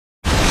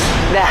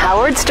The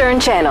Howard Stern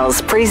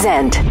Channels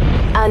present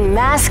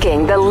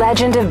Unmasking the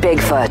Legend of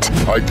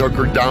Bigfoot. I took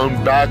her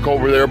down back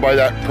over there by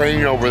that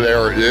crane over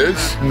there it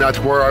is, and that's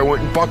where I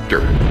went and fucked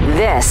her.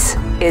 This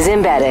is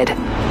Embedded.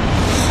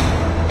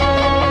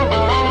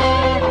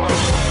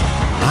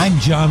 I'm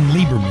John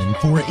Leiberman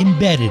for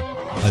Embedded,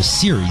 a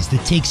series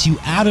that takes you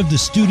out of the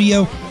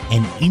studio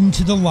and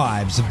into the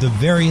lives of the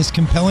various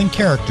compelling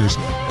characters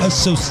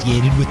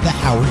associated with the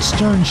Howard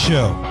Stern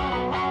Show.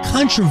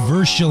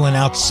 Controversial and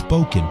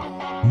outspoken,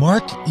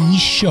 Mark E.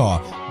 Shaw,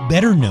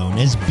 better known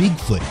as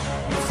Bigfoot,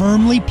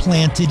 firmly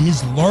planted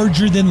his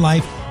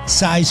larger-than-life,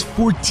 size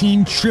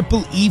 14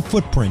 Triple E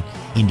footprint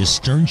into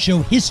Stern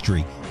Show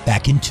history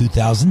back in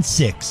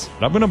 2006.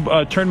 I'm going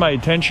to turn my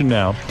attention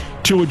now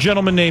to a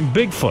gentleman named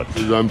Bigfoot.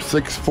 I'm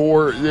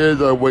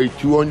 6'4", I weigh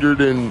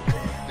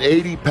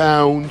 280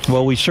 pounds.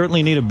 Well, we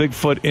certainly need a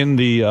Bigfoot in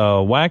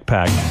the whack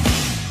pack.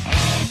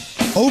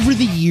 Over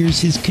the years,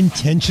 his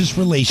contentious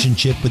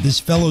relationship with his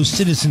fellow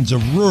citizens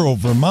of rural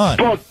Vermont.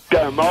 Fuck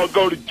them. I'll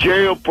go to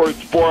jail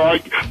before I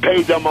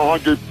pay them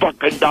 $100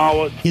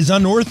 fucking. His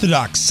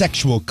unorthodox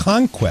sexual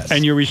conquest.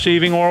 And you're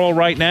receiving oral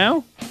right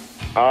now?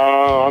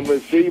 I'm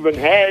receiving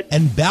head.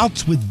 And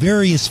bouts with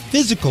various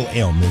physical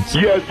ailments.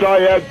 Yes, I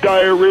have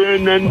diarrhea,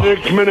 and then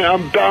next minute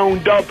I'm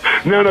bound up,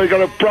 and then I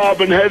got a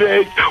throbbing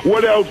headache.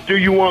 What else do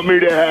you want me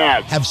to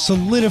have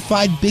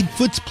solidified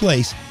Bigfoot's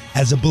place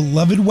as a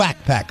beloved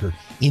whackpacker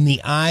in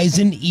the eyes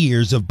and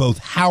ears of both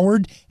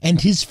Howard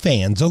and his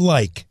fans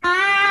alike.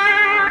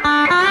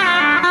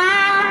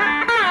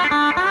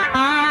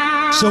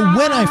 So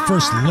when I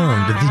first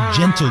learned of the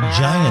gentle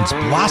giant's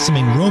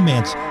blossoming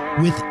romance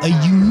with a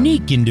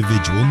unique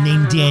individual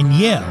named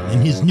Danielle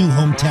in his new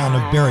hometown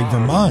of Barre,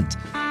 Vermont,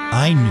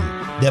 I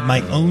knew that my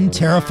own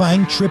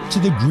terrifying trip to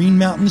the Green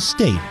Mountain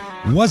Estate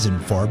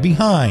wasn't far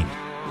behind.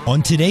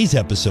 On today's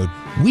episode,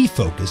 we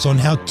focus on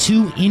how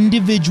two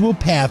individual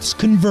paths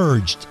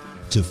converged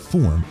to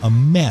form a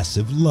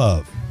massive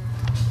love.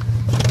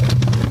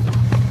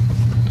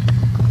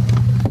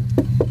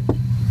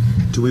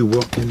 Do we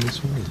walk in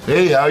this way?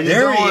 Hey, how you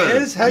doing? There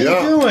he is. How you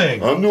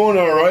doing? I'm doing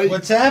all right.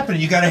 What's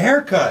happening? You got a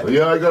haircut.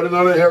 Yeah, I got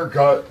another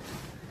haircut.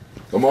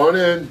 Come on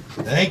in.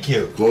 Thank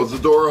you. Close the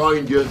door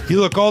behind you.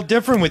 You look all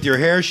different with your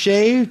hair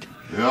shaved,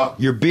 Yeah.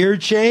 your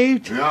beard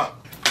shaved. Yeah.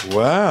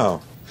 Wow.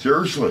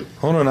 Seriously.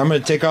 Hold on, I'm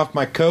going to take off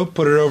my coat,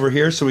 put it over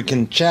here so we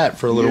can chat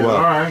for a little while.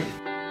 All right.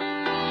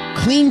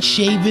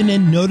 Clean-shaven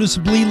and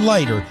noticeably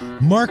lighter,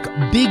 Mark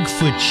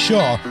Bigfoot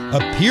Shaw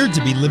appeared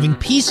to be living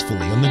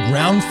peacefully on the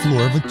ground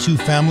floor of a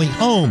two-family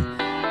home,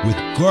 with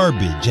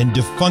garbage and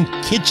defunct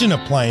kitchen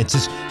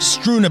appliances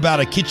strewn about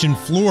a kitchen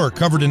floor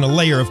covered in a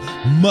layer of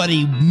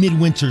muddy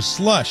midwinter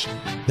slush.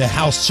 The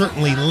house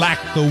certainly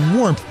lacked the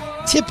warmth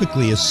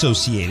typically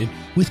associated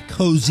with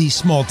cozy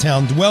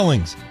small-town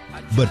dwellings.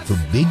 But for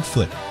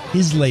Bigfoot,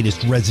 his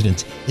latest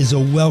residence is a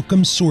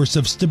welcome source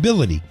of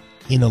stability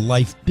in a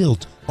life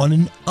built on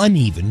an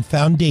uneven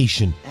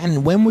foundation.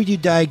 And when were you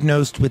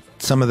diagnosed with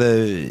some of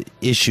the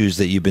issues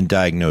that you've been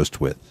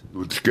diagnosed with?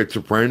 With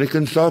schizophrenic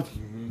and stuff,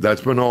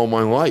 that's been all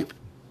my life.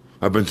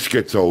 I've been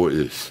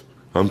schizo.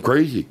 I'm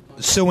crazy.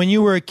 So when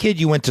you were a kid,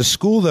 you went to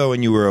school, though,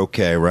 and you were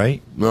okay,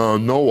 right?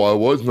 No, I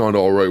was not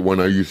all right when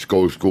I used to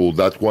go to school.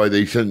 That's why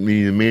they sent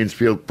me to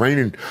Mansfield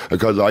training,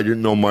 because I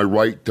didn't know my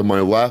right to my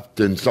left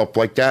and stuff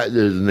like that.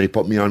 And they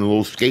put me on a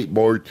little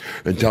skateboard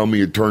and tell me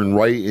to turn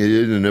right,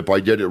 and if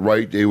I did it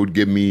right, they would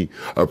give me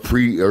a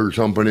pre or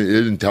something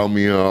and tell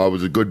me I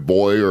was a good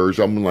boy or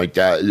something like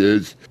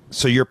that.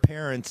 So your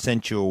parents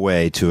sent you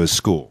away to a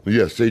school?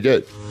 Yes, they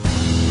did.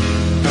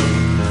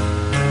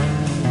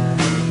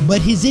 But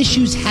his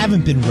issues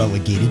haven't been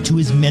relegated to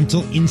his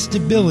mental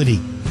instability,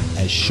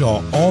 as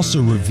Shaw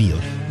also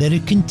revealed that a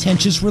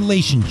contentious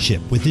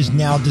relationship with his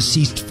now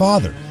deceased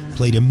father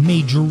played a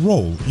major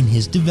role in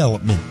his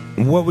development.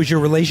 What was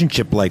your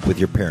relationship like with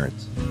your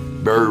parents?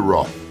 Very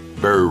rough,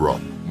 very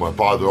rough. My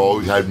father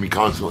always had me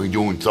constantly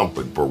doing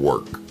something for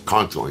work,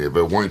 constantly. If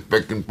it weren't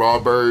picking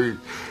strawberries,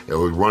 it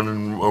was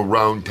running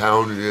around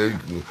town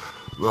and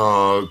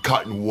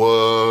cutting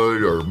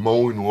wood or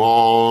mowing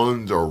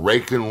lawns or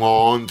raking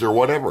lawns or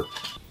whatever.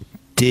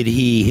 Did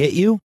he hit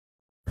you?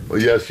 Well,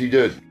 yes, he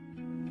did.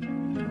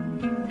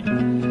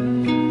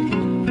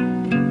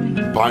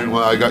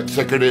 Finally, I got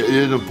sick of it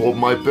and pulled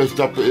my fist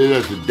up at it.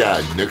 I said,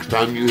 Dad, next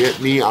time you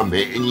hit me, I'm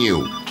hitting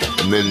you.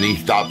 And then he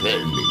stopped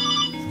hitting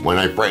me when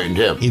I threatened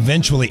him.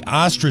 Eventually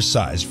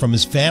ostracized from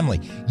his family,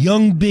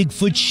 young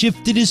Bigfoot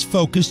shifted his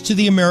focus to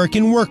the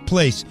American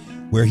workplace,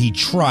 where he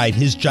tried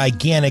his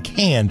gigantic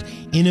hand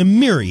in a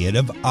myriad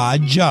of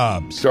odd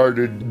jobs.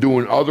 Started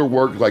doing other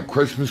work like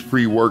Christmas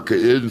tree work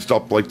and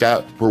stuff like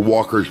that for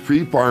Walker's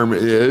Tree Farm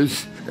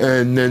is.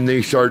 And then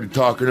they started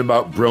talking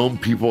about drilling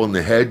people in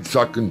the head,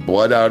 sucking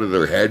blood out of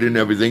their head and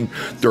everything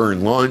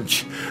during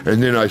lunch.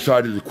 And then I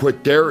decided to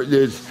quit there it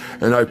is,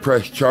 and I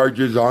pressed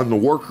charges on the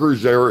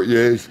workers there it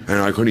is,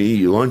 and I couldn't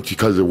eat lunch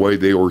because of the way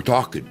they were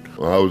talking.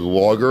 I was a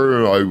logger,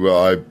 and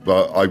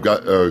I've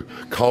got a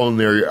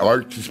culinary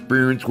arts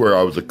experience where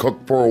I was a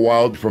cook for a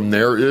while from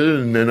there,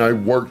 and then I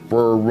worked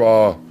for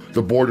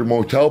the Border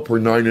Motel for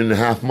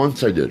 9.5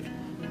 months. I did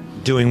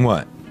Doing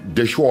what?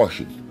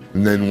 dishwashing.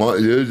 And then what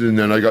it is, and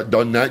then I got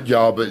done that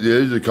job. It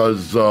is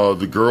because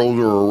the girls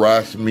were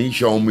harassing me,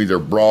 showing me their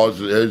bras.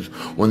 It is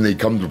when they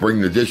come to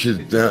bring the dishes.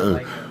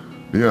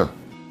 Yeah,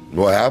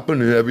 what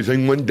happened? And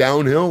everything went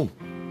downhill.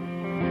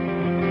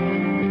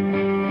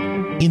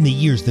 In the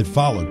years that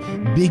followed,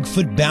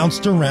 Bigfoot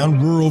bounced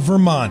around rural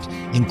Vermont,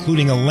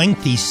 including a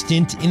lengthy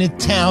stint in a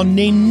town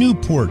named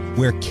Newport,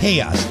 where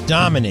chaos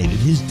dominated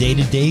his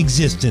day-to-day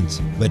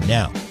existence. But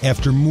now,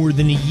 after more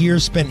than a year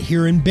spent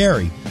here in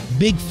Barrie,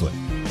 Bigfoot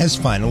has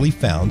finally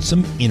found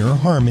some inner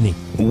harmony.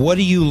 What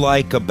do you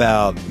like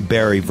about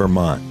Barrie,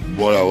 Vermont?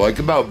 What I like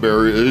about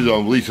Barrie is at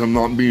least I'm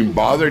not being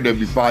bothered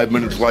every 5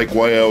 minutes like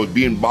way I was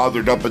being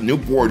bothered up in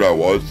Newport. I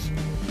was.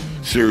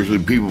 Seriously,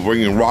 people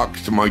bringing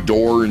rocks to my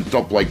door and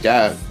stuff like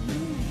that.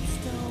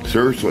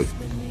 Seriously.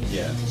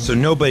 Yeah. So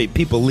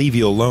people leave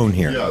you alone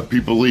here. Yeah,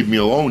 people leave me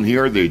alone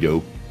here, they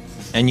do.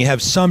 And you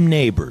have some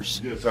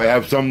neighbors. Yes, I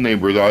have some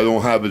neighbors. I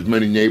don't have as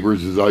many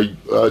neighbors as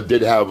I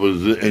did have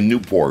in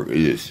Newport. It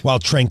is. While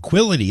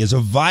tranquility is a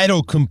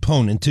vital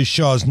component to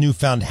Shaw's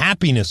newfound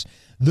happiness,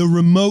 the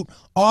remote,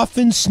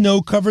 often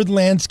snow-covered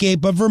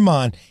landscape of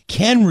Vermont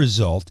can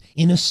result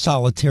in a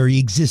solitary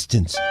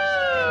existence.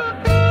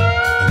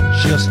 And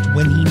just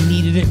when he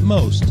needed it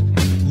most,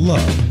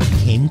 love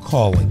came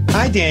calling.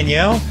 Hi,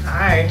 Danielle.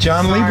 Hi.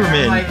 John Sorry,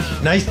 Leiberman. I'm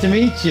like, Nice to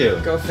meet you.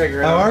 go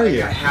figure it How out. are I'm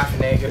you? like half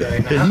naked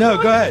right now. No,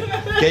 go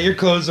ahead. Get your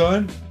clothes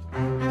on.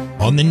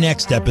 On the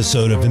next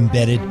episode of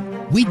Embedded,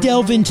 we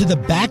delve into the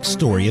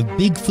backstory of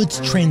Bigfoot's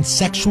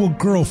transsexual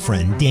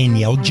girlfriend,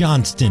 Danielle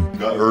Johnston.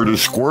 Got her to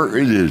squirt.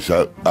 It is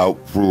out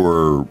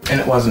for. And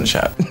it wasn't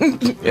shut.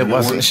 It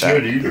wasn't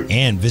shut. Either.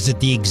 And visit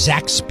the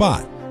exact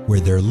spot where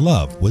their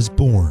love was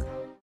born.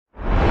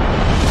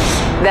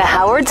 The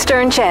Howard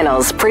Stern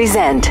channels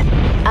present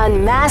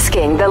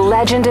Unmasking the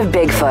Legend of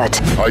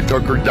Bigfoot. I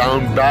took her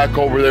down back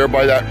over there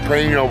by that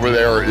crane over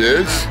there. It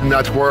is, and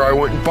that's where I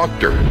went and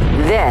fucked her.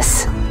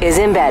 This is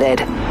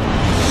Embedded.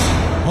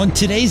 On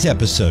today's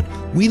episode,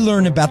 we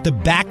learn about the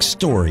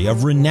backstory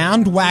of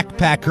renowned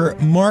whackpacker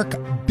Mark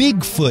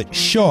Bigfoot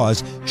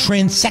Shaw's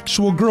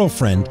transsexual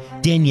girlfriend,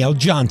 Danielle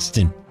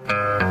Johnston.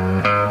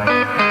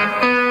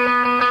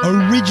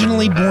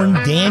 Originally born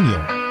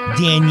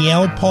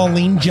Danielle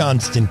Pauline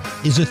Johnston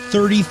is a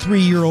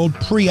 33-year-old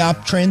pre-op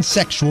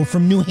transsexual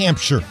from New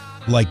Hampshire.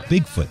 Like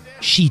Bigfoot,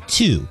 she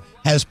too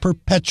has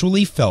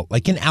perpetually felt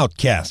like an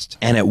outcast.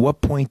 And at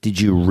what point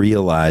did you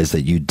realize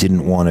that you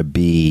didn't want to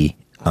be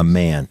a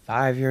man?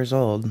 5 years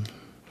old.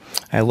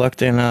 I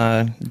looked in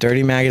a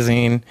dirty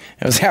magazine.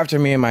 It was after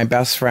me and my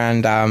best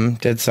friend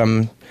did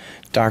some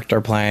doctor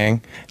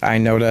playing. I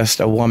noticed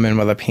a woman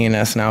with a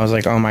penis, and I was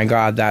like, oh my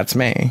God, that's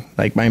me.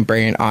 Like, my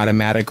brain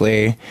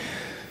automatically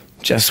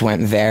just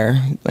went there,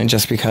 and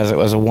just because it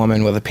was a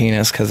woman with a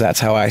penis, because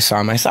that's how I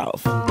saw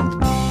myself.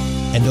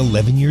 And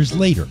 11 years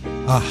later,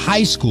 a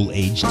high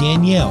school-age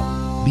Danielle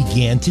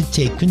began to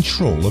take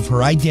control of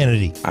her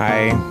identity.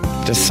 I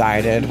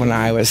decided when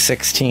I was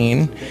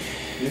 16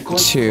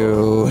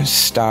 to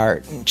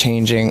start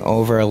changing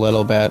over a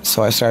little bit,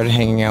 so I started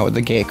hanging out with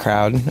the gay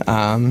crowd.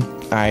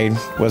 I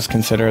was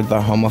considered the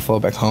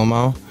homophobic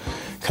homo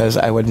because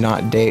I would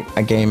not date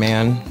a gay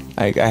man.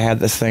 I had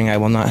this thing, I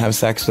will not have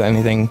sex with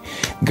anything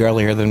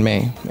girlier than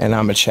me, and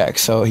I'm a chick,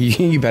 so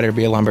you better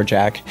be a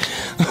lumberjack.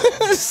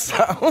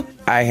 So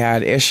I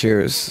had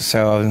issues,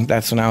 so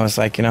that's when I was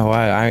like, you know what,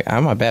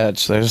 I'm a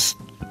bitch. There's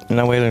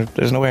no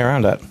way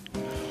around it.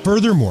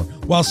 Furthermore,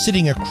 while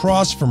sitting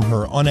across from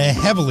her on a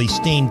heavily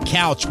stained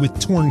couch with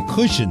torn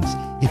cushions,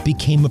 it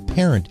became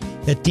apparent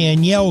that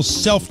Danielle's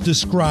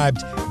self-described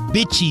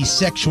bitchy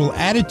sexual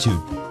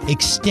attitude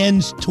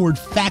extends toward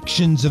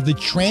factions of the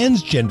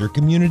transgender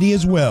community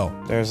as well.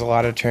 There's a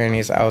lot of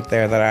trannies out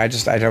there that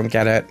I don't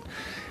get it.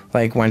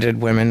 Like, when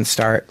did women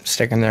start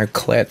sticking their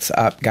clits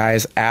up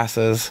guys'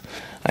 asses?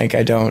 Like,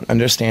 I don't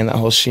understand that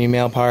whole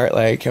she-male part.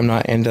 Like, I'm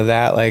not into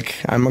that. Like,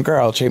 I'm a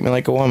girl, treat me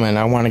like a woman.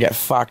 I want to get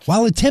fucked.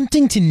 While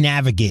attempting to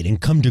navigate and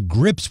come to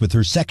grips with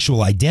her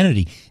sexual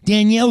identity,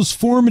 Danielle's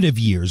formative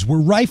years were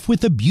rife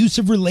with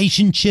abusive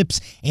relationships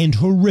and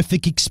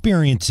horrific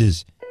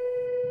experiences.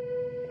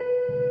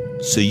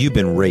 So you've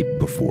been raped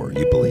before,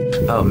 you believe?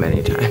 Oh,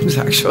 many times,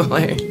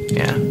 actually.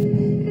 Yeah.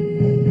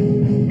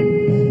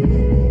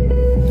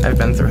 I've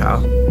been through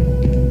hell.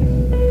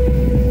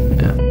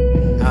 Yeah.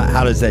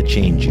 How does that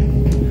change you?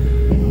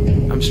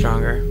 I'm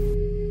stronger.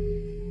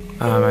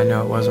 I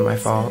know it wasn't my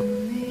fault.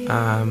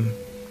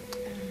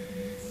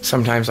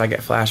 Sometimes I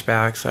get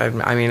flashbacks.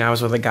 I mean, I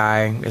was with a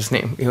guy.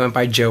 He went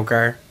by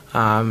Joker.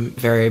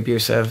 Very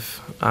abusive,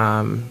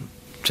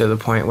 to the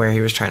point where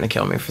he was trying to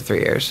kill me for 3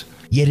 years.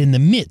 Yet in the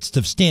midst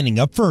of standing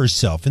up for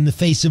herself in the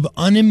face of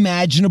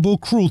unimaginable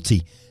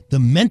cruelty, the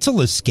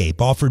mental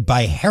escape offered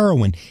by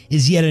heroin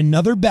is yet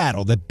another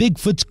battle that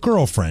Bigfoot's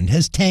girlfriend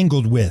has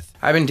tangled with.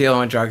 I've been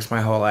dealing with drugs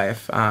my whole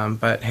life,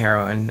 but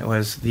heroin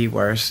was the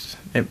worst.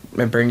 It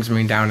brings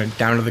me down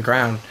to the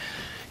ground,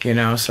 you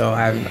know. So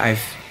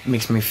I've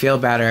makes me feel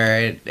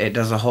better. It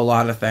does a whole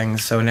lot of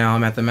things. So now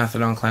I'm at the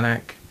methadone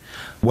clinic.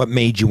 What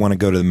made you want to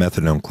go to the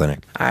methadone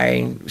clinic?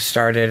 I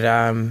started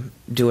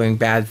doing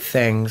bad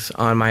things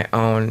on my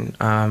own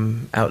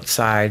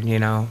outside, you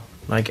know,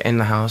 like in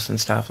the house and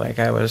stuff. Like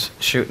I was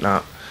shooting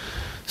up.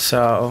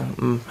 So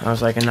I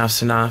was like,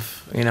 enough's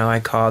enough. You know,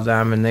 I called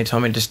them and they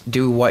told me just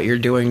do what you're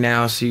doing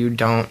now so you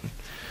don't,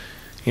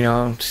 you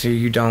know,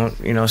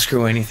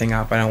 screw anything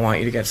up. I don't want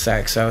you to get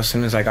sick. So as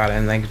soon as I got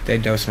in, they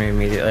dosed me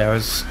immediately. I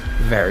was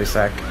very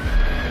sick.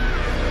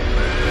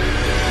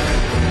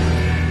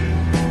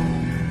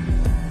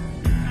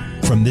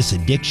 From this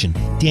addiction,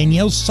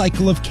 Danielle's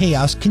cycle of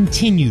chaos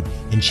continued,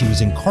 and she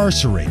was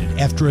incarcerated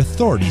after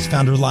authorities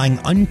found her lying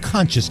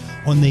unconscious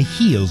on the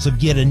heels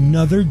of yet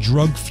another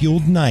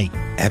drug-fueled night.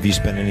 Have you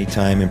spent any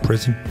time in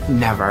prison?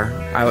 Never.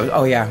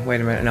 Oh yeah,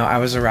 wait a minute. No, I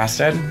was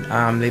arrested.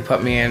 They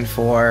put me in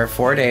for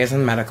 4 days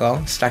in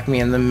medical, stuck me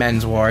in the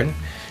men's ward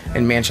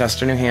in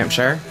Manchester, New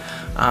Hampshire.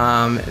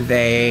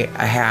 They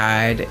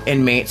had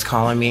inmates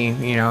calling me,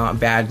 you know,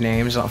 bad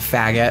names,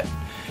 faggot.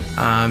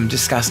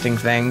 Disgusting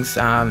things.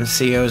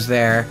 COs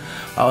there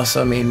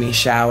also made me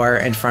shower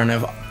in front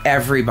of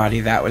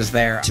everybody that was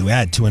there. To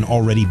add to an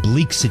already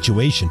bleak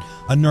situation,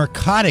 a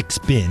narcotics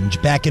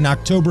binge back in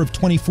October of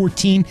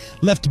 2014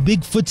 left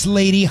Bigfoot's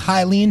lady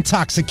highly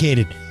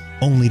intoxicated,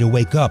 only to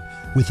wake up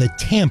with a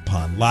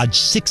tampon lodged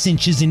 6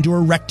 inches into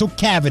her rectal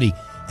cavity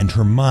and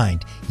her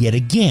mind yet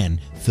again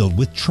filled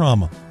with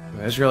trauma.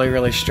 It was really,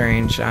 really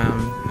strange.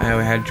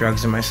 I had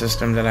drugs in my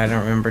system that I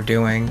don't remember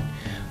doing.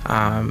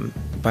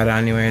 But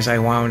anyways, I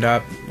wound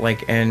up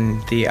like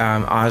in the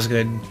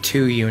Osgood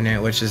 2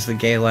 unit, which is the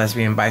gay,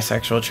 lesbian,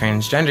 bisexual,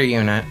 transgender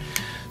unit.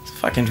 It's a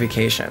fucking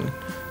vacation.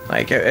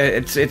 Like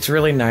it's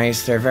really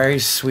nice. They're very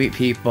sweet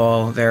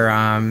people.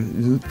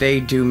 They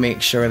do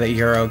make sure that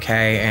you're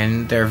okay,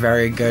 and they're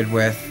very good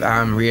with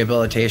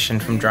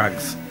rehabilitation from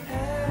drugs.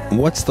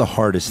 What's the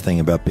hardest thing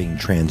about being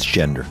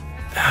transgender?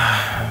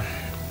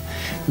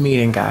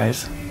 Meeting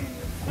guys.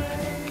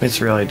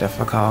 It's really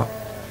difficult.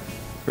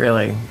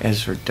 Really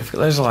is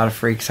difficult. There's a lot of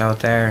freaks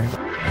out there.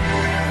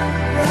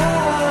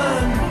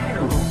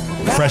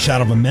 Fresh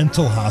out of a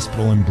mental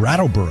hospital in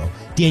Brattleboro,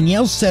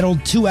 Danielle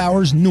settled 2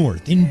 hours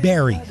north in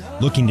Barrie,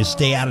 looking to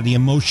stay out of the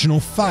emotional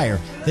fire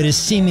that has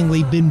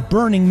seemingly been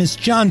burning Miss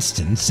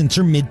Johnston since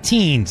her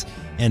mid-teens.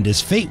 And as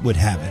fate would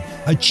have it,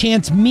 a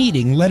chance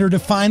meeting led her to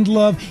find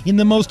love in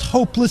the most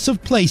hopeless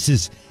of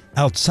places,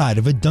 outside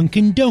of a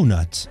Dunkin'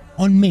 Donuts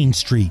on Main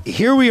Street.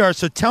 Here we are,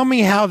 so tell me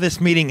how this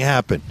meeting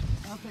happened.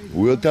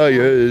 We'll tell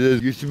you,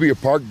 it used to be a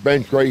park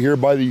bench right here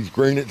by these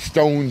granite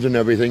stones and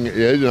everything it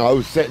is, and I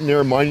was sitting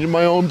there minding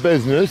my own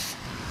business,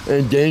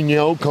 and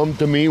Danielle come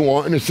to me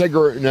wanting a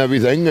cigarette and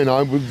everything, and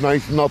I was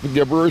nice enough to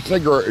give her a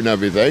cigarette and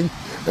everything,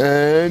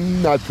 and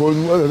that's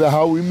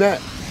how we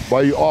met,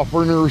 by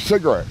offering her a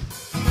cigarette.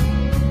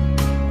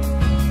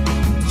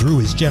 Through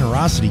his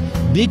generosity,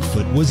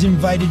 Bigfoot was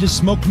invited to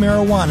smoke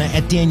marijuana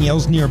at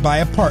Danielle's nearby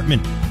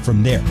apartment.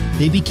 From there,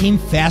 they became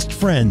fast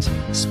friends,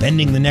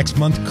 spending the next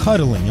month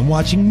cuddling and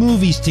watching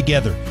movies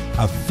together,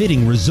 a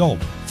fitting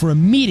result for a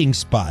meeting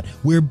spot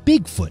where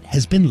Bigfoot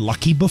has been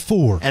lucky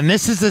before. And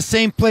this is the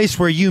same place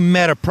where you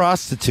met a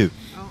prostitute.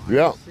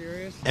 Yeah.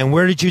 And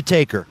where did you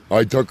take her?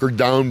 I took her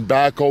down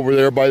back over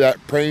there by that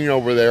crane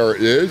over there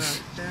it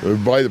is,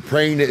 by the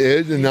crane it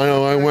is, and then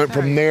I went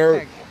from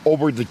there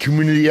over to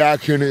community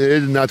action it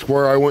is, and that's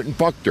where I went and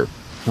fucked her.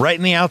 Right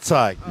in the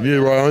outside? Yeah,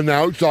 right on the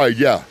outside,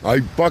 yeah. I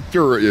fucked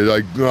her,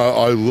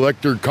 I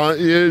licked her cunt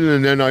in,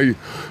 and then I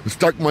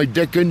stuck my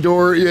dick into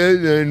her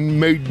in and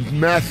made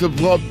massive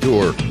love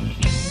to her.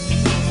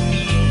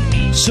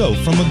 So,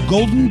 from a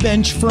golden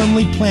bench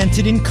firmly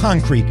planted in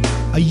concrete,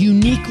 a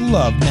unique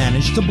love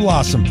managed to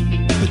blossom.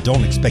 But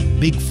don't expect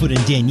Bigfoot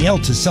and Danielle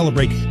to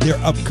celebrate their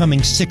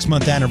upcoming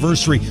 6-month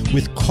anniversary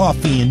with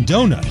coffee and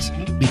donuts,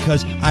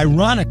 because,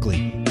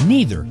 ironically,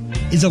 neither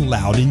is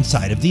allowed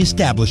inside of the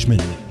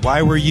establishment.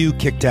 Why were you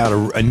kicked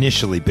out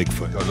initially,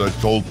 Bigfoot? Because I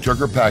sold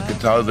sugar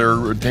packets out of their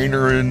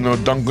retainer in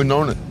Dunkin'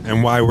 Donuts.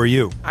 And why were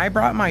you? I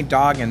brought my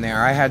dog in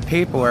there. I had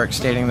paperwork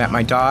stating that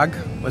my dog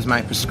was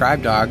my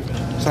prescribed dog.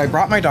 So I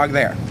brought my dog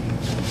there.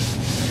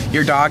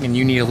 Your dog and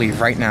you need to leave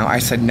right now. I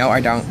said, no,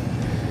 I don't.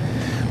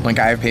 Like,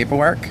 I have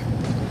paperwork.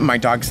 My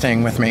dog's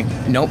staying with me.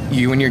 Nope,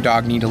 you and your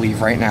dog need to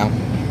leave right now.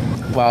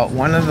 Well,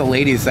 one of the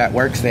ladies that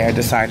works there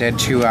decided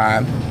to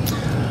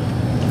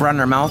run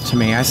her mouth to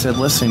me. I said,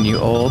 listen, you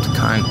old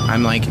cunt.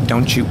 I'm like,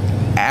 don't you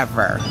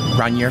ever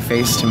run your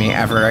face to me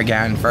ever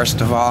again.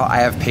 First of all, I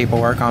have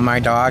paperwork on my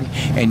dog,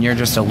 and you're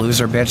just a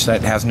loser bitch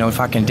that has no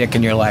fucking dick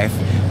in your life.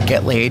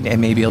 Get laid,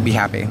 and maybe you'll be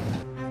happy.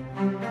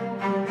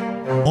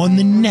 On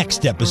the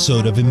next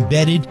episode of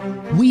Embedded,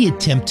 we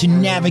attempt to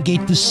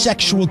navigate the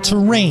sexual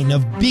terrain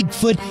of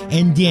Bigfoot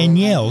and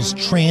Danielle's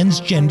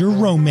transgender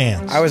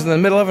romance. I was in the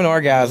middle of an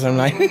orgasm,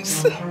 and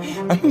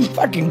I'm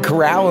fucking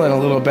growling a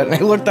little bit, and I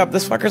looked up,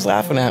 this fucker's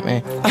laughing at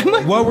me. I'm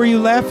like, what were you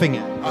laughing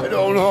at? I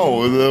don't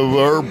know,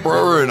 her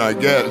purring, I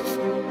guess.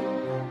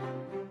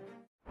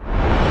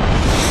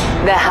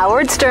 The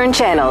Howard Stern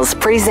Channels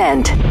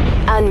present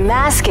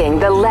Unmasking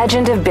the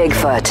legend of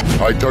Bigfoot.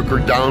 I took her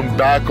down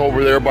back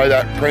over there by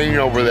that crane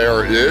over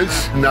there it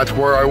is, and that's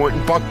where I went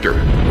and fucked her.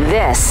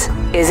 This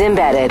is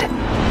Embedded.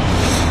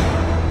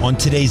 On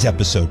today's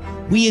episode,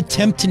 we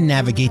attempt to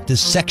navigate the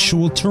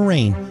sexual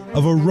terrain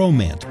of a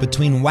romance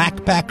between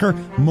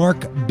whackpacker Mark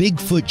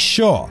Bigfoot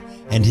Shaw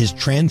and his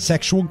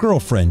transsexual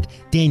girlfriend,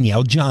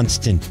 Danielle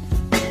Johnston.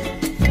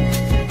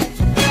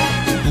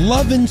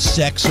 Love and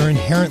sex are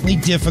inherently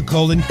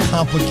difficult and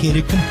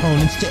complicated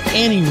components to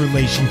any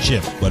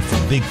relationship. But for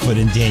Bigfoot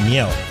and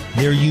Danielle,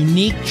 their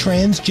unique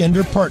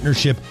transgender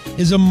partnership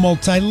is a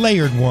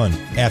multi-layered one.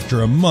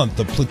 After a month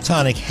of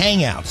platonic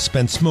hangouts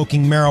spent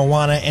smoking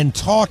marijuana and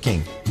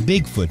talking,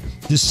 Bigfoot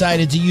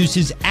decided to use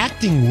his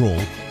acting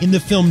role in the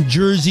film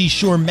Jersey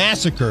Shore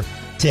Massacre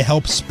to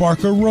help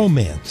spark a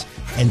romance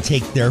and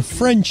take their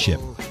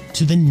friendship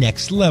to the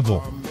next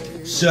level.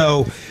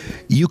 So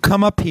you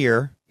come up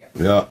here.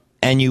 Yeah.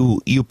 And you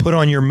put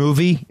on your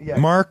movie,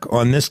 Mark,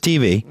 on this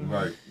TV.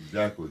 Right,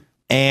 exactly.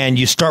 And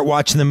you start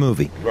watching the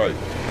movie. Right.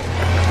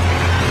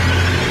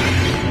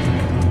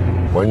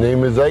 My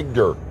name is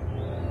Edgar.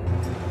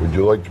 Would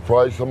you like to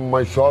try some of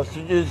my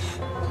sausages?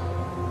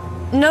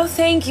 No,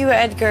 thank you,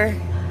 Edgar.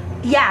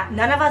 Yeah,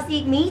 none of us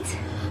eat meat.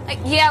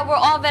 Yeah, we're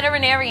all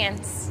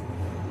veterinarians.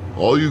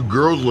 All you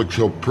girls look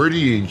so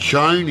pretty and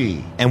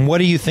shiny. And what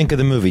do you think of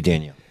the movie,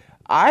 Daniel?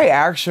 I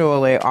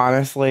actually,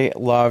 honestly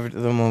loved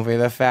the movie.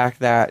 The fact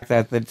that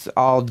it's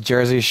all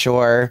Jersey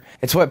Shore.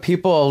 It's what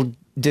people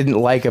didn't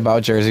like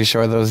about Jersey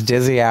Shore, those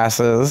dizzy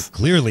asses.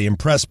 Clearly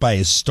impressed by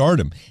his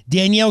stardom,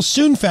 Danielle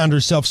soon found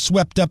herself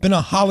swept up in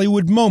a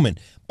Hollywood moment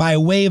by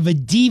way of a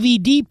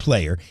DVD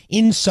player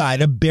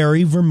inside a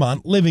Barrie,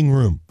 Vermont living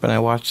room. When I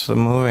watched the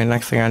movie,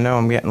 next thing I know,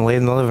 I'm getting laid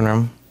in the living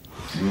room.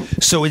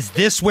 So is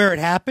this where it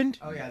happened?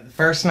 Oh, yeah. The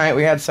first night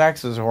we had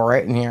sex was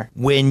right in here.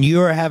 When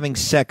you're having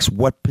sex,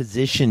 what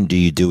position do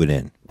you do it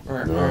in?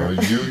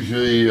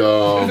 Usually,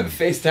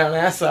 face down,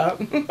 ass up.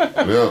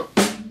 yeah.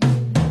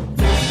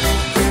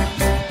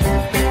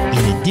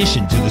 In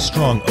addition to the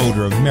strong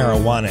odor of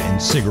marijuana and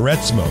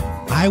cigarette smoke,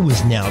 I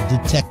was now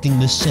detecting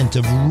the scent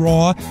of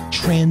raw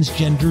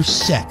transgender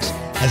sex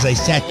as I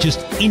sat just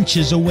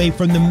inches away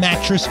from the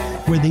mattress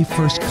where they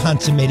first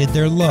consummated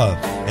their love.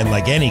 And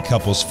like any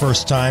couple's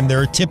first time,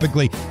 there are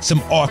typically some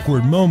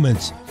awkward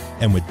moments.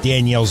 And with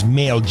Danielle's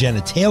male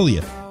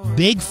genitalia,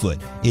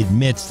 Bigfoot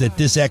admits that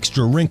this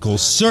extra wrinkle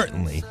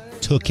certainly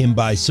took him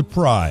by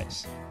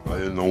surprise. I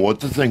didn't know what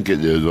to think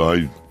it is.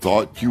 I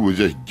thought she was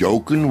just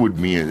joking with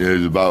me. It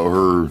is about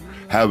her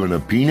having a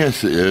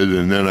penis, it is,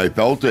 and then I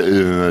felt it,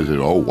 and I said,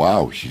 oh,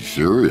 wow, she's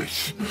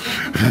serious.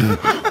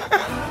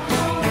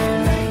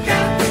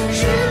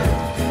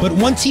 But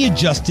once he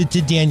adjusted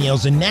to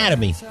Danielle's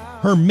anatomy,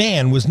 her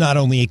man was not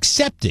only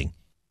accepting,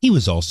 he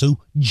was also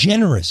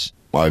generous.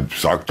 I've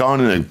sucked on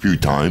it a few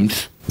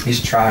times.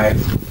 He's tried.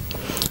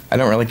 I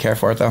don't really care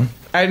for it, though.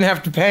 I didn't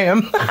have to pay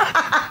him.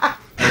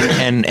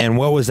 And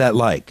what was that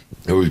like?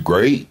 It was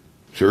great.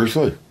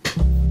 Seriously.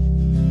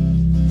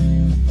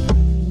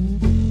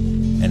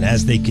 And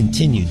as they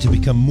continued to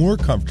become more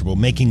comfortable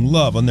making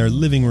love on their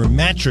living room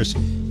mattress,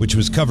 which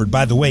was covered,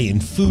 by the way, in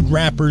food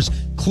wrappers,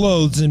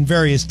 clothes, and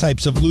various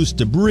types of loose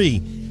debris,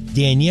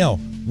 Danielle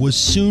was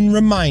soon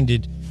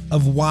reminded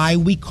of why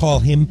we call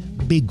him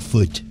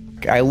Bigfoot.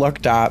 I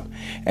looked up,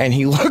 and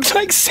he looked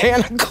like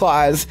Santa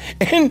Claus,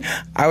 and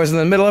I was in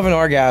the middle of an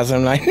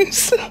orgasm,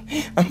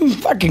 and I'm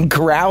fucking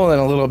growling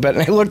a little bit,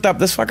 and I looked up,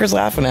 this fucker's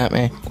laughing at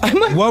me. I'm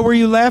like, What were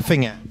you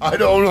laughing at? I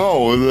don't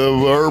know.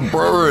 Her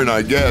purring,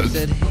 I guess.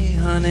 Said, hey,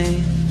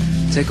 honey,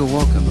 take a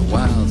walk on the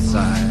wild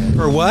side.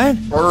 For what?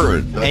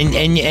 Purring.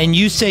 And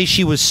you say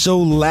she was so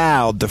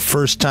loud the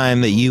first time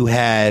that you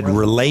had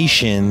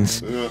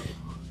relations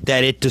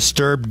that it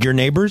disturbed your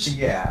neighbors?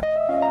 yeah.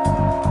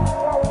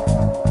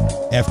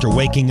 After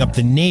waking up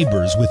the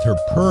neighbors with her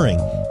purring,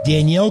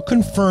 Danielle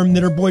confirmed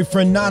that her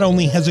boyfriend not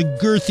only has a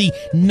girthy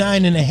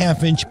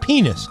 9.5-inch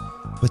penis,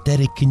 but that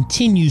it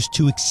continues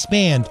to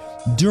expand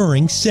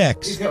during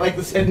sex. He's got like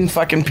this hidden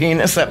fucking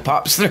penis that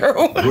pops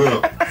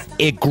through.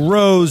 It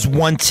grows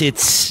once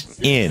it's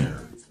in.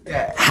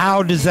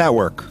 How does that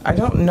work? I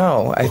don't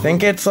know. I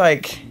think it's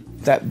like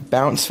that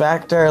bounce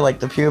factor, like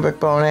the pubic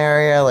bone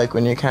area, like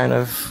when you kind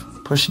of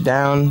push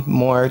down,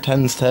 more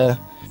tends to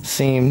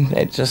seem,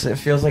 it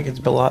feels like it's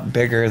a lot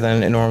bigger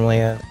than it normally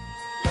is.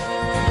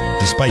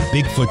 Despite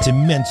Bigfoot's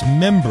immense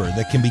member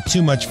that can be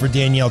too much for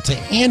Danielle to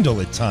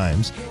handle at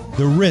times,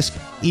 the risk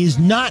is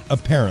not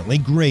apparently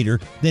greater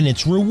than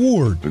its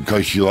reward.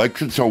 Because she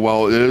likes it so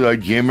well, I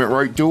jam it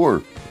right to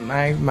her.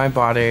 My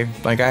body,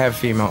 like I have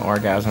female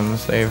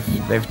orgasms,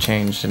 they've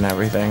changed and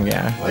everything,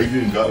 yeah. I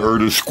even got her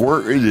to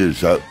squirt it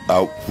is out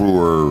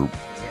through her.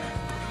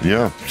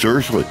 Yeah,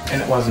 seriously.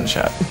 And it wasn't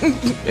shut.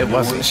 It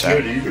wasn't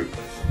shut. Either.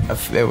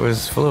 It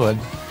was fluid.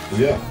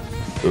 Yeah,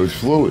 it was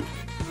fluid.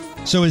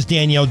 So as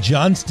Danielle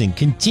Johnston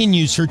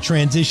continues her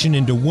transition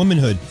into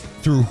womanhood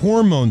through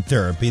hormone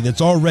therapy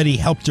that's already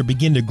helped her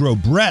begin to grow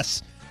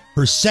breasts,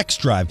 Her sex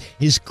drive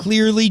is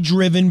clearly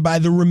driven by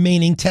the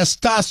remaining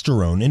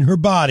testosterone in her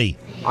body.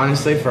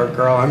 Honestly, for a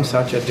girl, I'm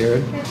such a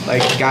dude.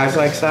 Like, guys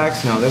like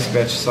sex? No, this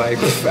bitch is like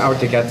out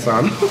to get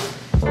some.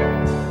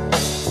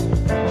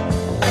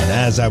 And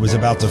as I was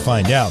about to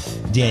find out,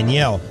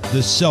 Danielle,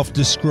 the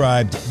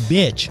self-described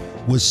bitch,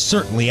 was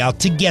certainly out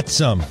to get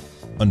some.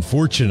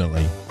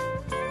 Unfortunately,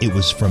 it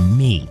was from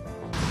me.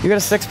 You got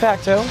a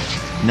six-pack too?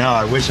 No,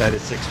 I wish I had a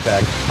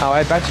six-pack. Oh,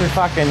 I bet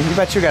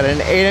you got an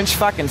 8-inch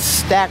fucking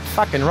stacked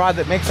fucking rod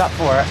that makes up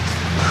for it.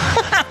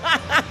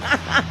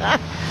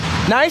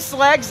 Nice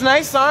legs,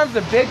 nice arms,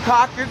 a big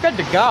cock, you're good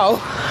to go.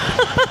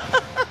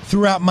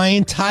 Throughout my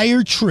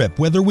entire trip,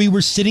 whether we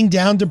were sitting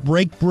down to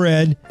break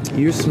bread...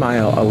 You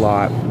smile a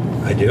lot.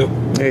 I do?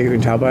 Yeah, you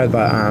can tell by the,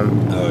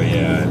 Oh,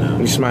 yeah, I know.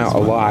 You smile a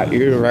lot.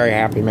 You're a very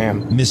happy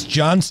man. Miss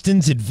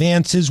Johnston's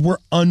advances were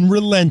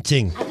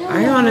unrelenting.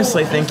 I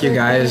honestly think you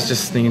guys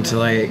just need to,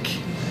 like,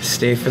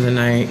 stay for the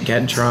night,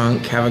 get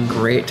drunk, have a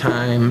great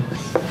time.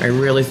 I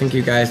really think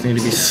you guys need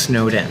to be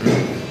snowed in.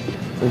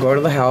 We'll go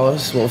to the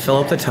house, we'll fill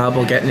up the tub,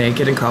 we'll get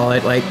naked and call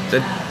it, like,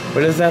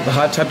 what is that? The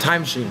hot tub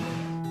time machine.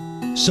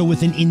 So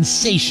with an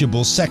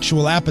insatiable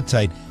sexual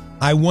appetite,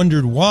 I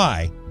wondered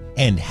why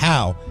and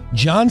how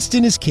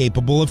Johnston is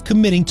capable of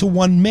committing to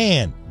one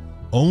man,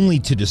 only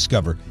to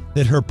discover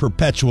that her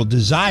perpetual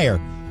desire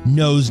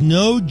knows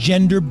no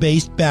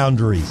gender-based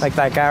boundaries. Like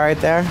that guy right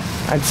there?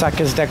 I'd suck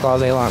his dick all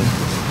day long.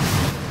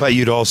 But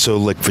you'd also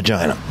lick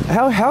vagina.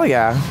 Hell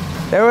yeah.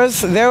 There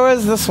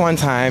was this one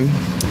time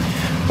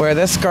where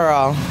this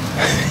girl,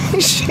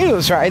 she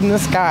was riding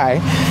this guy.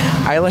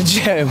 I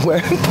legit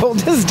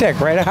pulled his dick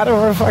right out of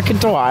her fucking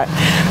twat,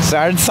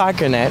 started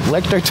sucking it,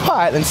 licked her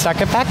twat, and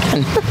stuck it back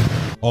in.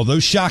 Although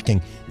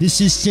shocking, this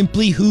is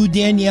simply who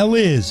Danielle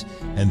is,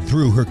 and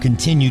through her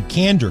continued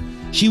candor,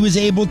 she was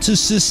able to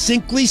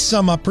succinctly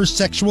sum up her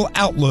sexual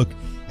outlook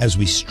as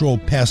we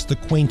strolled past the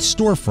quaint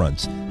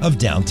storefronts of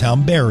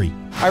downtown Barrie.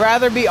 I'd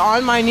rather be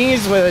on my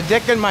knees with a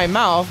dick in my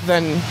mouth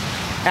than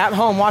at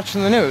home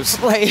watching the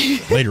news.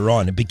 Later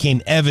on, it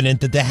became evident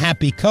that the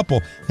happy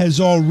couple has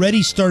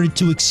already started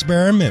to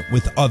experiment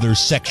with other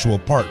sexual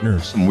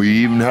partners. We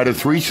even had a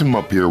threesome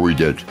up here, we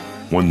did,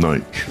 one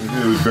night.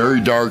 It was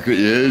very dark, it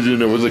is,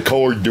 and it was a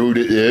colored dude,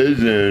 it is,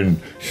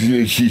 and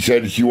she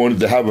said she wanted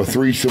to have a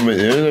threesome,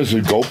 and I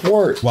said, go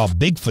for it. While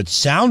Bigfoot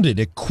sounded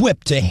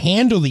equipped to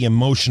handle the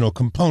emotional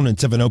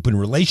components of an open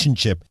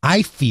relationship,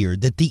 I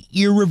feared that the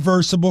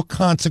irreversible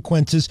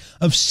consequences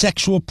of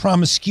sexual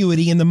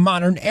promiscuity in the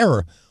modern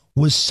era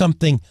was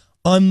something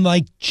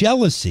unlike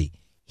jealousy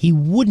he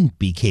wouldn't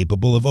be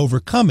capable of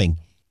overcoming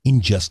in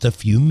just a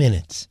few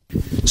minutes.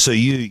 So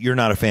you're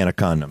not a fan of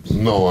condoms?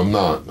 No, I'm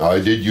not.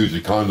 I did use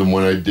a condom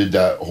when I did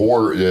that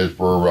whore.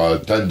 For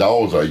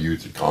 $10 I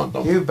used a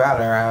condom. You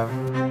better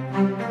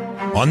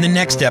have. On the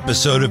next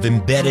episode of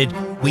Embedded,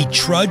 we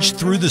trudge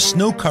through the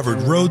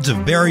snow-covered roads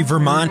of Barrie,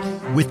 Vermont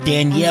with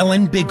Danielle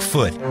and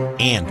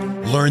Bigfoot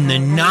and learn the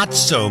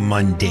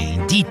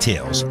not-so-mundane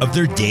details of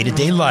their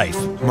day-to-day life.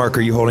 Mark,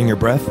 are you holding your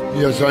breath?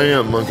 Yes, I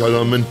am, because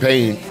I'm in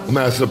pain,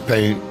 massive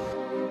pain.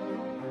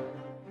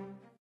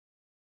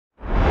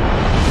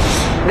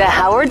 The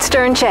Howard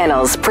Stern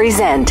channels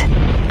present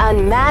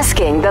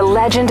Unmasking the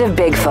Legend of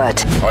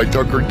Bigfoot. I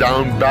took her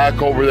down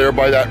back over there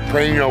by that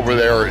train over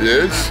there it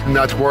is, and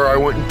that's where I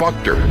went and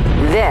fucked her.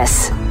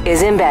 This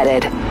is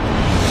Embedded.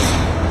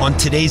 On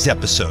today's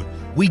episode,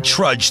 we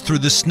trudge through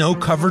the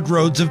snow-covered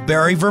roads of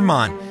Barrie,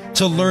 Vermont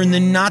to learn the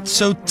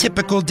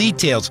not-so-typical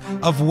details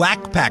of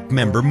Whack Pack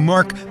member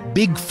Mark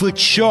Bigfoot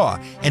Shaw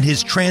and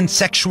his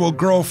transsexual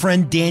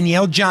girlfriend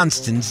Danielle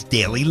Johnston's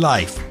daily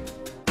life.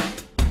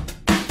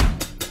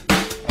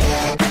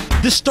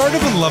 The start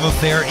of a love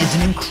affair is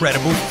an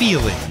incredible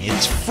feeling.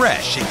 It's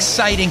fresh,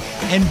 exciting,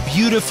 and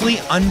beautifully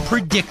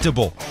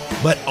unpredictable.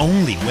 But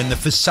only when the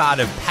facade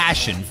of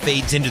passion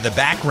fades into the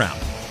background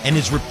and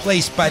is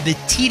replaced by the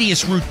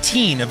tedious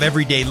routine of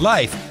everyday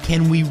life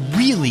can we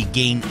really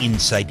gain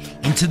insight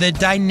into the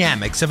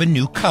dynamics of a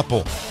new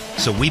couple.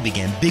 So we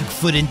began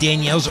Bigfoot and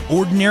Danielle's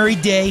ordinary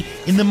day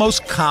in the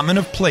most common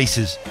of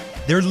places,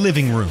 their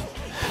living room.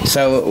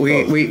 So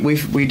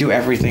we do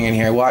everything in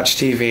here. Watch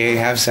TV,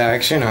 have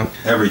sex, you know.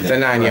 Everything. The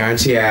 9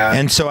 yards, yeah.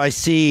 And so I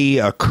see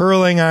a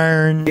curling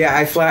iron. Yeah,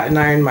 I flattened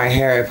ironed my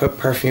hair. I put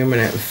perfume in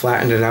it and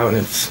flattened it out, and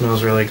it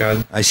smells really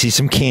good. I see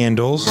some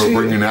candles. We're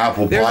bringing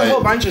apple pie. There's a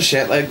whole bunch of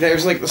shit. Like,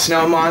 there's like the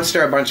snow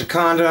monster, a bunch of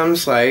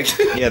condoms, like...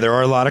 Yeah, there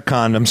are a lot of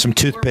condoms, some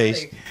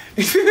toothpaste.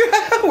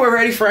 We're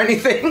ready for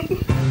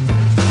anything.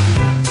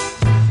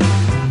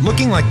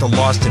 Looking like the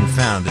lost and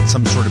found at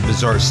some sort of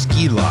bizarre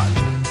ski lodge,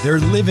 their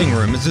living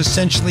room is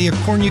essentially a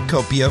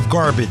cornucopia of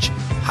garbage,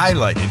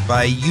 highlighted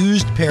by a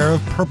used pair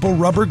of purple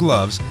rubber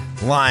gloves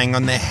lying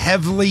on the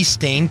heavily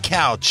stained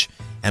couch,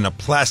 and a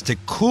plastic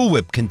Cool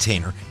Whip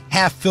container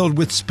half filled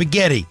with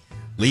spaghetti,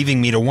 leaving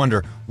me to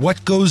wonder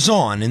what goes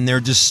on in their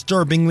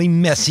disturbingly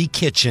messy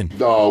kitchen.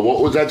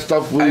 What was that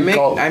stuff we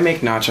call? I make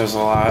nachos a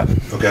lot.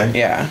 Okay.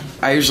 Yeah,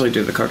 I usually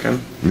do the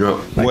cooking. Yeah.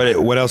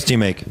 What else do you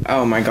make?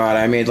 Oh my god,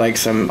 I made like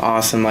some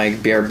awesome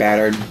like beer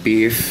battered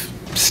beef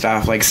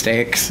stuff like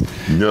steaks.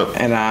 Yep.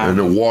 And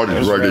the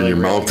water's right in your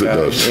mouth. It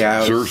does.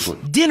 Yeah, seriously.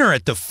 Dinner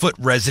at the Foot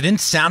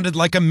residence sounded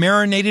like a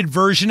marinated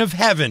version of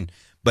heaven.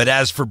 But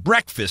as for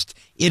breakfast,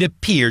 it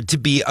appeared to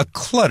be a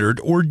cluttered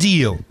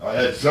ordeal. I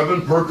had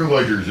 7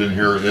 percolators in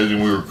here, and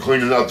then we were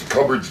cleaning out the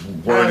cupboards.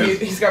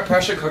 He's got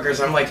pressure cookers.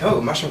 I'm like, oh,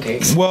 mushroom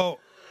cakes. Well,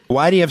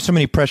 why do you have so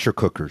many pressure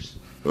cookers?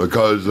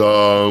 Because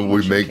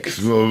we make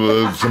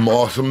some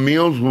awesome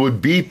meals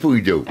with beef we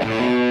do.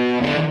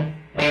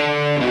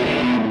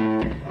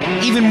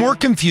 Even more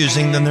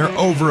confusing than their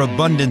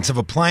overabundance of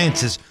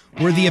appliances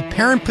were the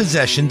apparent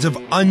possessions of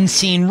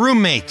unseen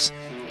roommates.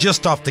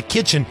 Just off the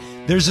kitchen,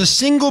 there's a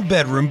single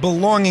bedroom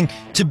belonging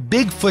to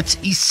Bigfoot's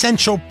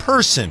essential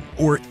person,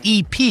 or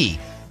EP,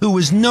 who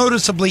was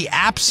noticeably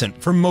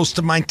absent for most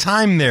of my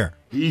time there.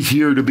 He's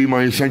here to be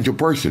my essential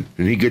person,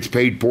 and he gets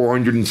paid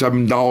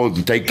 $407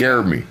 to take care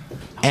of me.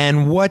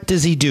 And what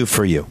does he do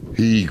for you?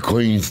 He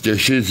cleans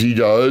dishes, he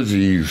does.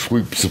 He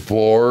sweeps the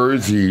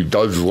floors, he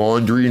does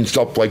laundry and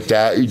stuff like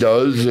that, he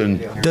does.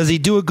 And does he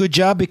do a good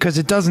job? Because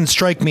it doesn't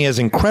strike me as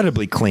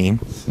incredibly clean.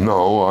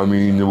 No, I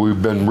mean,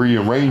 we've been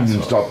rearranged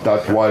and stuff.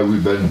 That's why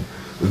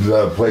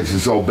the place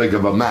is so big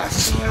of a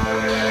mess.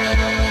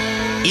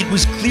 It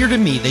was clear to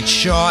me that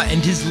Shaw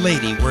and his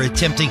lady were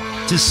attempting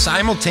to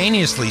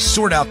simultaneously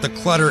sort out the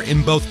clutter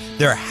in both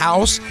their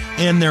house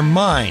and their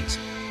minds.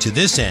 To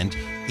this end,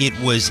 it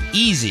was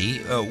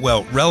easy,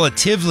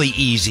 relatively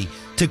easy,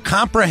 to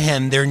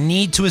comprehend their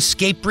need to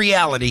escape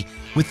reality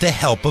with the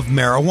help of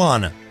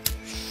marijuana.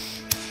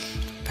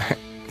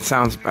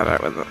 Sounds better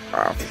with it.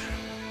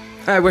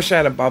 I wish I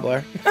had a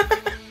bubbler.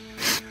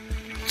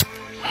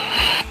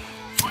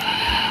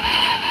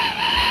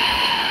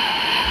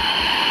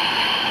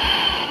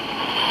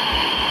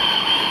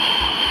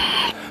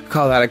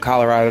 Call that a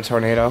Colorado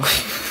tornado.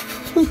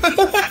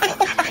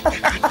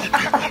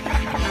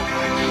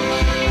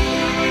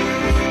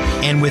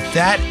 And with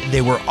that,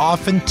 they were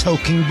often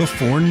toking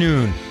before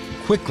noon,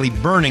 quickly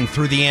burning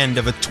through the end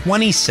of a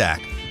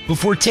 20-sack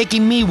before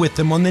taking me with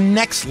them on the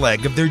next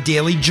leg of their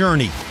daily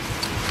journey.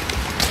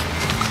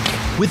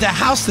 With a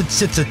house that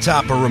sits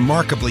atop a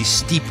remarkably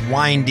steep,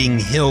 winding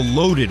hill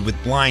loaded with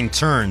blind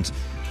turns,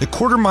 the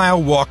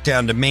quarter-mile walk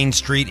down to Main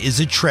Street is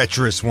a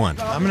treacherous one.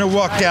 I'm going to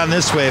walk down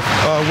this way.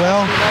 I'm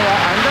going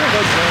to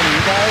go join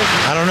you guys.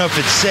 I don't know if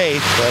it's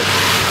safe, but...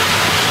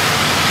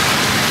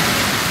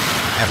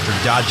 After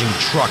dodging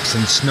trucks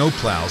and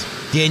snowplows,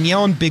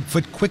 Danielle and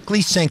Bigfoot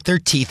quickly sank their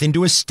teeth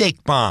into a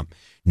steak bomb,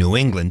 New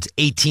England's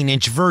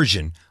 18-inch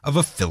version of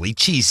a Philly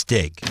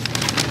cheesesteak.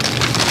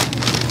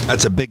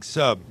 That's a big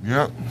sub.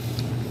 Yeah,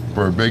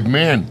 for a big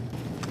man.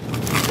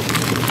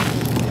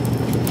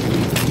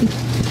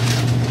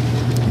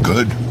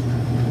 Good.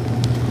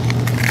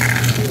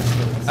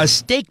 A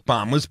steak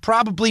bomb was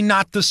probably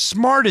not the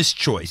smartest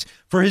choice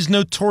for his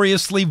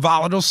notoriously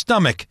volatile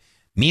stomach.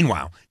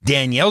 Meanwhile,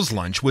 Danielle's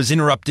lunch was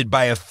interrupted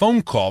by a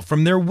phone call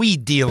from their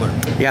weed dealer.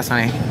 Yes,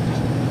 honey.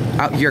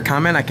 Oh, you're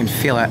coming? I can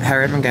feel it.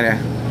 Hurry up and get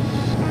here.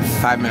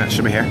 5 minutes,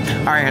 she'll be here.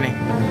 All right, honey.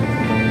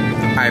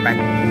 All right, bye.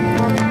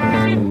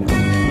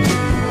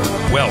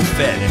 Well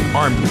fed and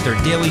armed with their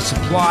daily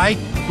supply,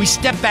 we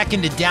step back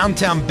into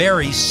downtown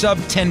Barrie's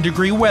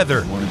sub-10-degree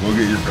weather. Want to go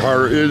get your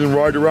car in and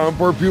ride around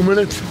for a few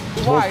minutes?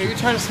 Why? Are you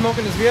trying to smoke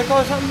in this vehicle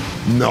or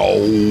something?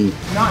 No.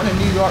 Not in a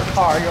New York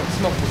car. You don't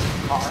smoke in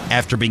this car.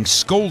 After being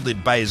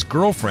scolded by his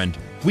girlfriend,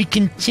 we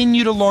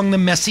continued along the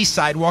messy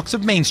sidewalks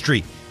of Main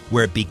Street,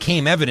 where it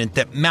became evident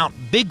that Mount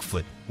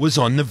Bigfoot was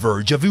on the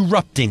verge of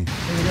erupting.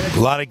 A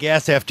lot of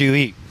gas after you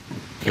eat.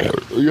 Yeah.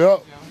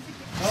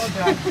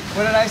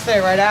 What did I say?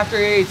 Right after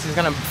he eats, he's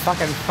gonna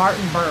fucking fart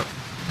and burp.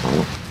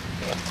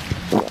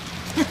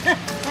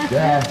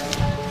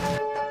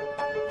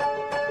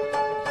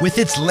 With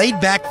its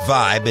laid-back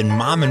vibe and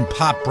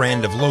mom-and-pop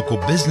brand of local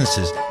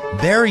businesses,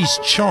 Barrie's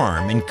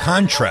charm, in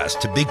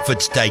contrast to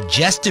Bigfoot's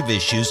digestive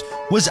issues,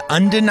 was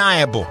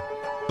undeniable.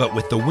 But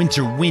with the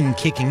winter wind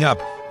kicking up,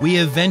 we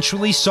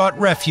eventually sought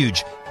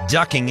refuge,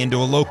 ducking into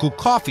a local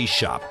coffee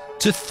shop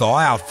to thaw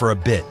out for a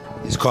bit.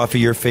 Is coffee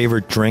your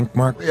favorite drink,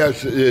 Mark?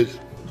 Yes, it is.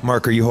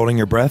 Mark, are you holding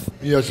your breath?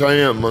 Yes, I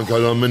am,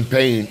 because I'm in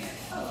pain.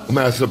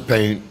 Massive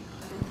pain.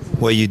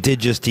 Well, you did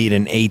just eat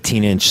an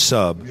 18-inch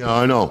sub. Yeah,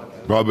 I know.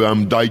 Probably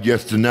I'm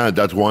digesting that.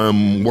 That's why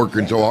I'm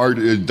working so hard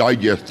at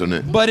digesting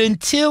it. But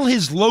until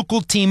his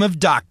local team of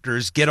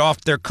doctors get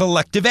off their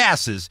collective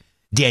asses,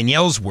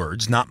 Danielle's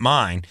words, not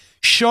mine,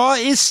 Shaw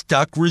is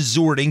stuck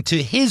resorting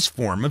to his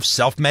form of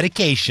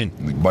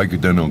self-medication. Bike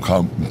it down and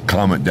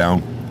calm it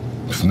down.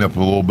 Snip a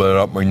little bit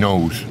up my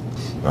nose.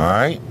 All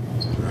right?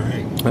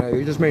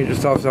 You just made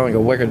yourself sound like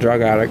a wicked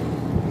drug addict.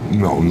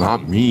 No,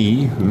 not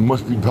me. You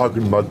must be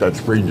talking about that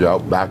stranger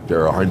out back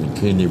there behind the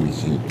candy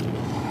machine.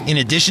 In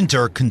addition to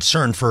her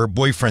concern for her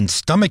boyfriend's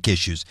stomach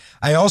issues,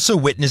 I also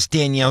witnessed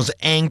Danielle's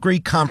angry,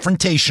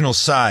 confrontational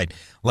side.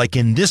 Like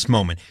in this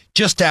moment,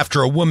 just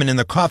after a woman in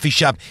the coffee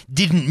shop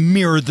didn't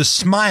mirror the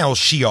smile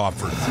she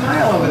offered.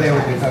 Smile over there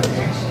with your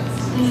cupcakes.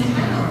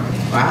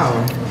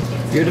 Wow.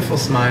 Beautiful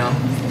smile.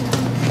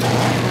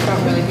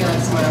 Felt really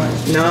good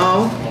smiling.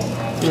 No.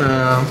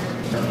 No.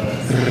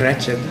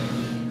 Wretched.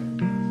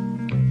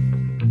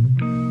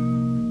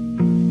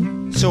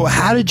 So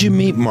how did you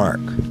meet Mark?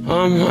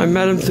 I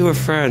met him through a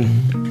friend,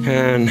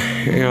 and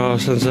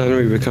since then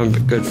we've become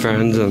good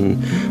friends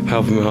and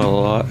help him out a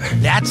lot.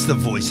 That's the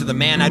voice of the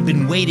man I've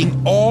been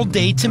waiting all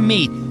day to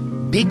meet,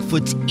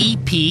 Bigfoot's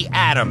EP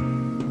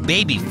Adam.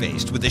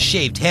 Baby-faced with a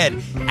shaved head,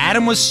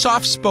 Adam was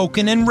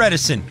soft-spoken and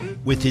reticent,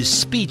 with his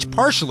speech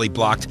partially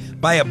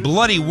blocked by a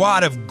bloody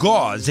wad of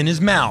gauze in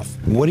his mouth.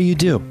 What do you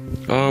do?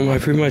 I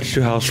pretty much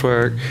do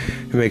housework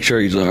and make sure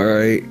he's all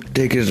right,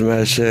 take his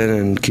medicine,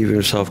 and keep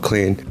himself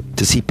clean.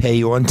 Does he pay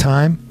you on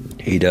time?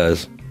 He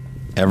does.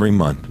 Every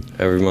month?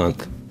 Every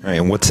month. All right,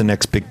 and what's the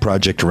next big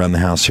project around the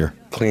house here?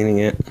 Cleaning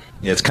it.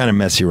 Yeah, it's kind of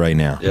messy right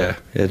now. Yeah,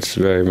 it's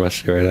very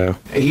messy right now.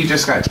 He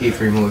just got teeth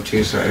removed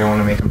too, so I don't want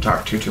to make him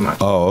talk too much.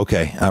 Oh,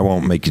 okay. I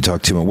won't make you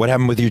talk too much. What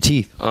happened with your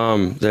teeth?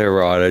 They're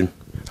rotted.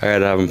 I had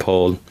to have them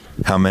pulled.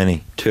 How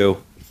many? 2.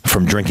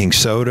 From drinking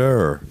soda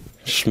or?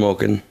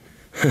 Smoking.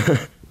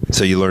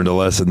 So you learned a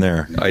lesson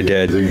there. I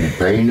did. Are you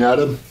pain at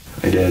him?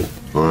 I did.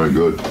 All right,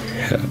 good.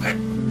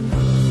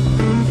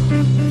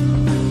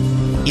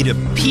 It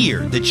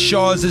appeared that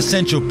Shaw's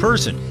essential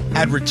person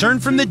had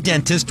returned from the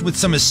dentist with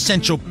some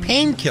essential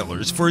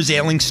painkillers for his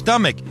ailing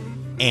stomach.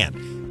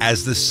 And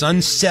as the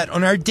sun set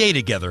on our day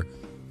together,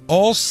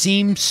 all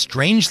seemed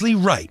strangely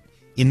right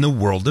in the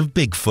world of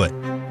Bigfoot.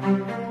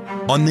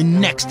 On the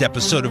next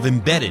episode of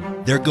Embedded,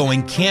 they're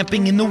going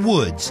camping in the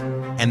woods,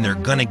 and they're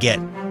gonna get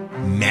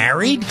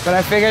married? But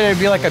I figured it'd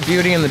be like a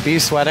Beauty and the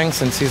Beast wedding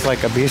since he's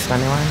like a beast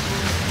anyway.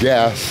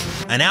 Yes.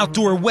 An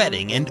outdoor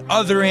wedding and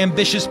other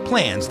ambitious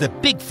plans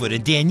that Bigfoot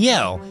and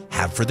Danielle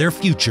have for their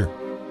future.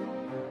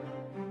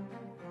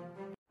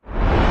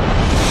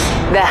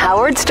 The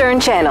Howard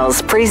Stern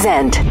channels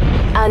present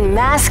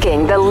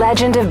Unmasking the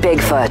Legend of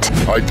Bigfoot.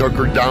 I took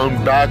her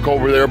down back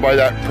over there by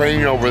that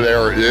crane over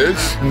there it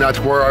is, and that's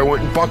where I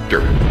went and fucked her.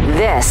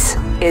 This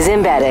is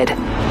Embedded.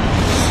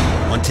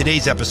 On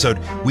today's episode,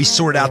 we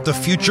sort out the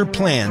future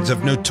plans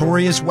of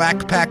notorious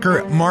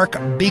whackpacker Mark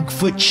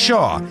Bigfoot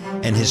Shaw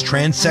and his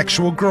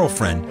transsexual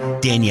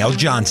girlfriend, Danielle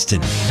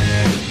Johnston.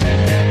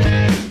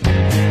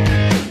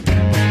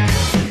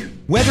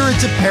 Whether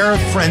it's a pair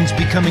of friends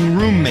becoming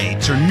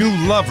roommates or new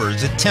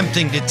lovers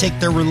attempting to take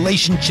their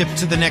relationship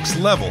to the next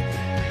level,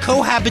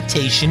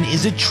 cohabitation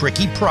is a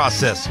tricky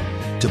process.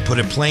 To put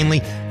it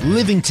plainly,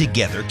 living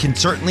together can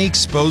certainly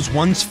expose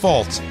one's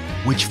faults,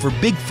 which for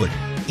Bigfoot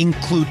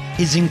include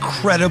his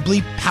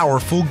incredibly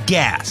powerful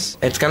gas.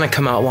 It's gonna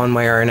come out one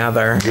way or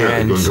another. Yeah,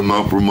 and it's gonna come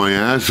out from my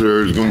ass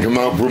or it's gonna come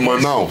out from my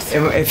mouth.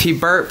 If he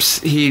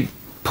burps, he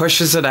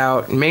pushes it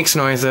out, makes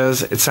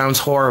noises, it sounds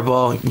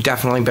horrible,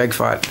 definitely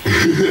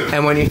Bigfoot.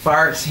 And when he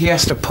farts, he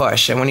has to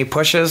push. And when he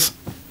pushes,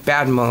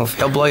 bad move,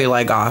 he'll blow your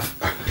leg off.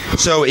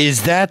 So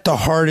is that the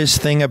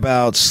hardest thing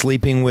about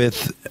sleeping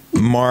with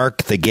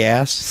Mark, the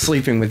gas?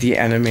 Sleeping with the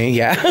enemy,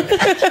 yeah.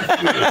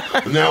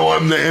 Now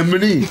I'm the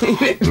enemy.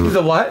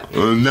 The what?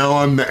 Now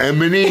I'm the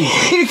enemy.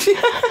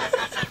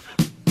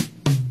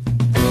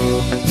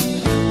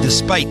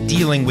 Despite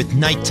dealing with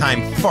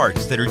nighttime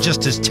farts that are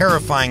just as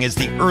terrifying as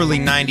the early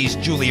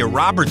 90s Julia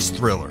Roberts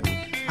thriller,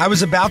 I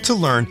was about to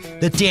learn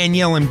that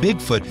Danielle and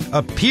Bigfoot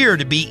appear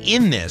to be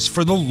in this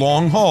for the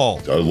long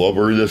haul. I love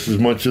her just as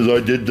much as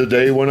I did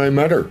today when I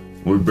met her.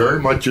 We're very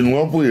much in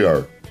love we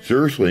are.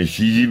 Seriously,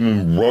 she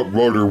even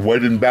wrote her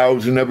wedding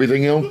vows and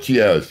everything else she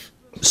has.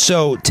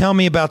 So tell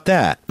me about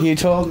that. He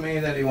told me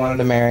that he wanted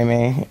to marry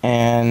me,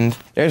 and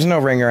there's no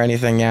ring or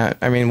anything yet.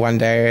 I mean, one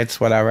day, it's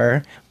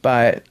whatever.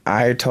 But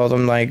I told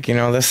him,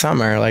 this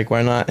summer,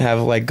 why not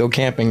have, go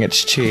camping?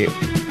 It's cheap.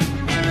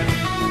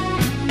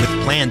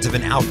 With plans of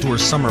an outdoor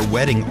summer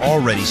wedding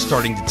already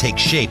starting to take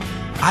shape,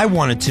 I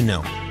wanted to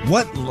know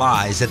what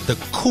lies at the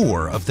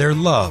core of their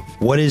love.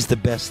 What is the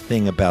best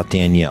thing about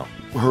Danielle?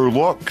 Her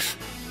looks.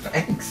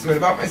 Thanks. What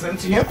about my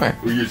sense of humor?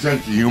 Well, your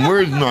sense of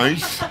humor is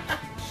nice.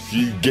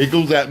 She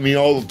giggles at me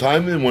all the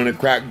time and want to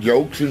crack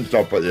jokes and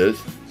stuff like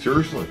this.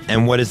 Seriously.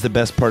 And what is the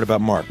best part about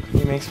Mark?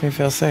 He makes me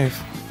feel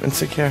safe and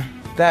secure.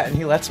 That, and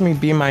he lets me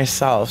be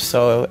myself.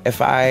 So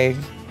if I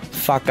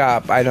fuck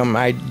up, I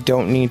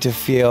don't need to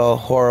feel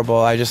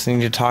horrible. I just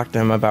need to talk to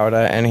him about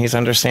it, and he's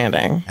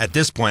understanding. At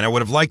this point, I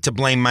would have liked to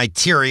blame my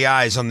teary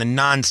eyes on the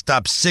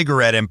nonstop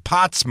cigarette and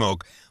pot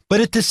smoke,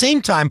 but at the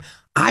same time,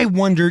 I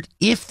wondered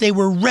if they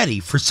were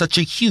ready for such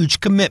a huge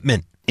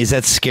commitment. Is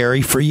that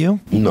scary for you?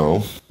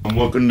 No. I'm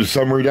looking to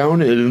summer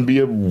down and be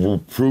a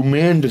true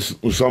man to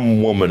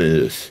some woman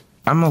is.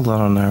 I'm a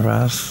little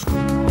nervous.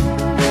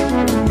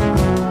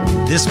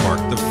 This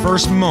marked the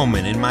first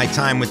moment in my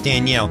time with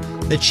Danielle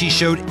that she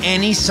showed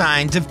any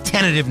signs of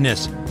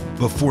tentativeness,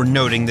 before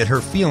noting that her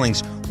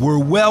feelings were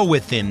well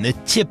within the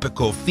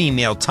typical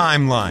female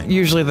timeline.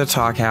 Usually the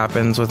talk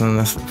happens within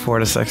this 4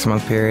 to 6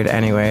 month period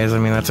anyways. I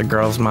mean, that's a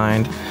girl's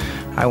mind.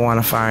 I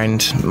want to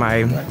find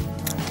my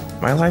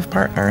life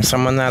partner,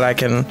 someone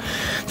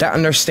that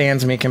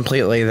understands me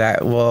completely,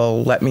 that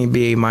will let me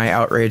be my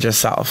outrageous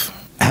self.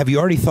 Have you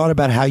already thought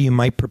about how you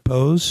might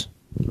propose?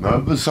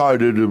 I've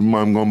decided if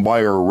I'm going to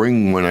buy her a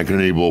ring when I can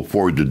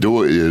afford to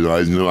do it. I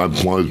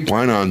was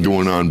planning on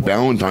doing it on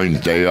Valentine's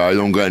Day. I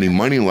don't got any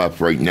money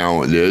left right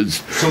now. It is.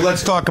 So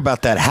let's talk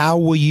about that. How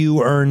will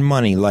you earn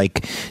money?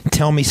 Like,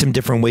 tell me some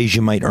different ways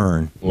you might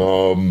earn.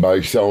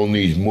 By selling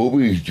these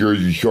movies,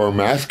 Jersey Shore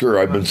Massacre.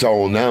 I've been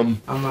selling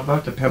them. I'm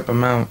about to pimp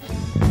them out.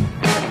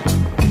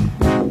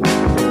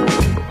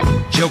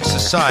 Jokes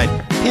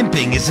aside,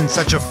 pimping isn't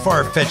such a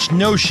far-fetched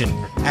notion,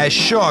 as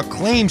Shaw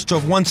claims to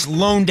have once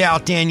loaned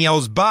out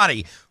Danielle's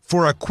body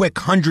for a quick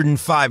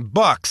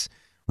 $105.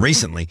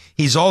 Recently,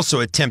 he's also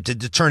attempted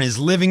to turn his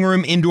living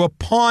room into a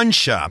pawn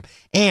shop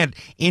and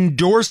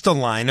endorsed a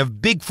line of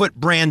Bigfoot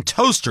brand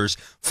toasters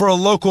for a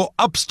local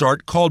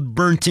upstart called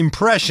Burnt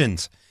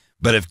Impressions.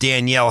 But if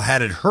Danielle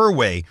had it her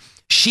way,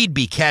 she'd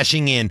be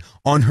cashing in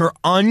on her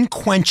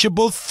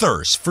unquenchable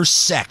thirst for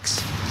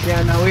sex.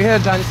 Yeah, no, we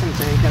had done some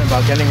thinking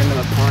about getting into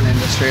the porn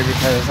industry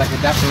because I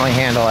could definitely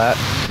handle it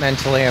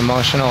mentally,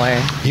 emotionally.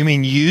 You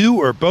mean you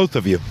or both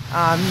of you?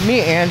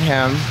 Me and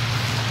him,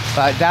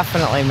 but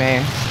definitely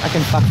me. I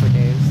can fuck for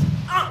days.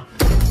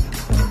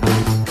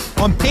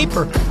 On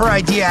paper, her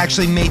idea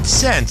actually made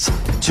sense.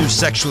 Two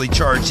sexually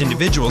charged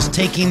individuals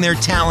taking their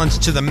talents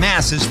to the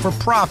masses for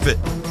profit.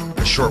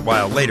 A short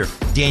while later,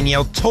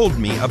 Danielle told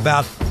me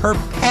about her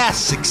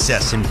past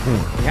success in porn.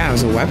 Yeah, I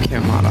was a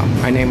webcam model.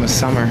 My name was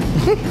Summer.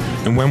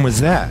 And when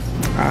was that?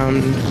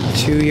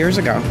 2 years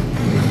ago.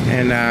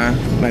 And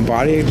my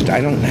body, I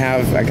don't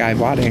have a guy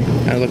body.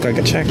 I look like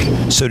a chick.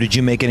 So did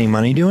you make any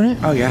money doing it?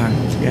 Oh, yeah.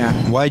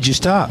 Why'd you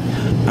stop?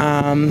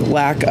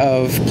 Lack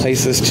of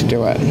places to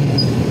do it.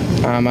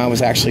 I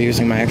was actually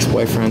using my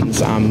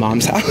ex-boyfriend's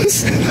mom's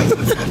house.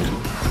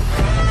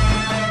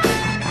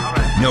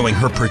 Knowing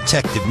her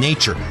protective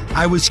nature,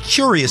 I was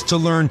curious to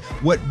learn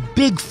what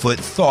Bigfoot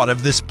thought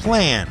of this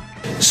plan.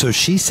 So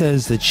she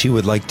says that she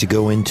would like to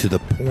go into the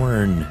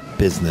porn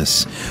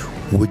business.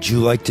 Would you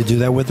like to do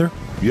that with her?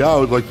 Yeah, I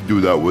would like to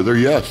do that with her,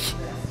 yes.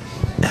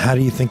 How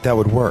do you think that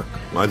would work?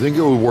 I think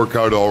it would work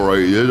out all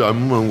right.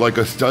 I'm like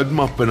a stud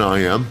muffin, I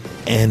am.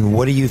 And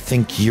what do you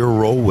think your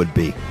role would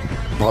be?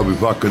 Probably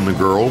fucking the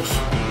girls.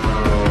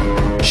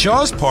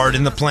 Shaw's part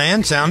in the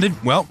plan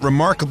sounded, well,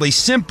 remarkably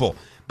simple.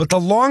 But the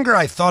longer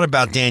I thought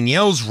about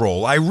Danielle's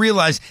role, I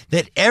realized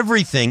that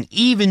everything,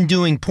 even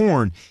doing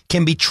porn,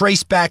 can be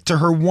traced back to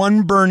her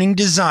one burning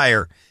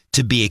desire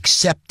to be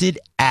accepted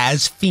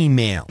as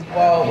female.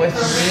 Well, with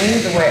me,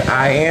 the way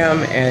I am,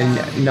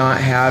 and not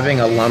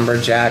having a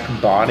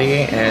lumberjack body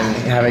and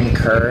having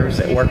curves,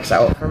 it works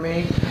out for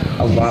me.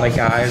 A lot of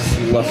guys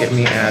look at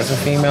me as a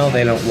female.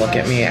 They don't look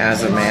at me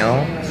as a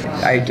male.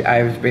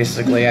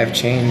 I've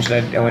changed.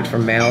 I went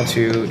from male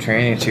to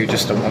tranny to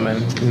just a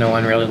woman. No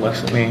one really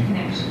looks at me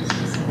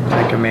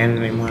like a man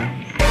anymore.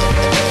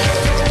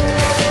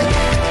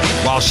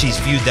 While she's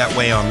viewed that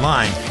way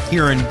online,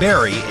 here in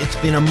Barrie, it's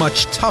been a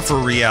much tougher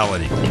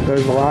reality.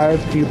 There's a lot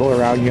of people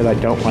around here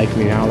that don't like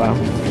me now, though.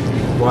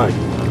 Why?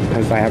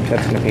 Because I have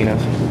tits and a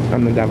penis.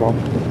 I'm the devil.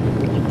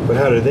 But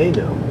how do they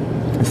know?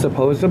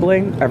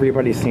 Supposedly,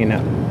 everybody's seen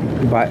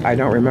it, but I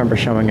don't remember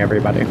showing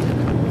everybody.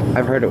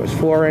 I've heard it was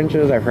 4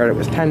 inches, I've heard it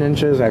was 10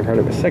 inches, I've heard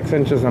it was 6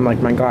 inches. I'm like,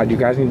 my God, you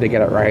guys need to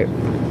get it right.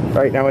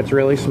 Right now it's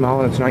really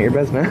small and it's not your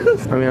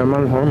business. I mean, I'm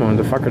on hormones,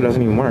 the fucker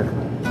doesn't even work.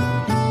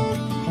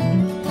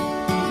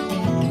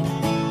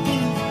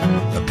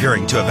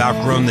 Appearing to have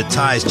outgrown the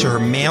ties to her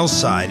male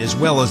side as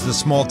well as the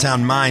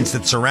small-town minds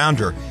that surround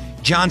her,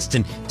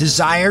 Johnston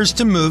desires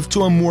to move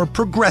to a more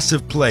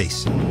progressive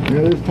place.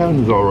 Yeah, this town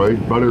is all right.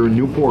 Better than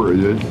Newport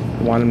it is.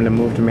 I want him to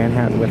move to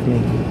Manhattan with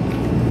me.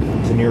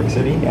 To New York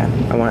City? Yeah,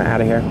 I want out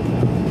of here.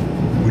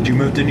 Would you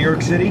move to New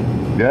York City?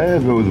 Yeah,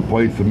 if it was a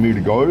place for me to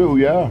go to,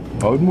 yeah.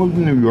 I would move to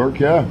New York,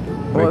 yeah.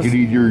 Make it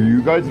easier.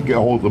 You guys to get a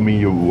hold of me,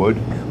 you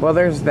would. Well,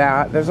 there's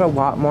that. There's a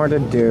lot more to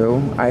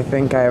do. I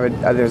think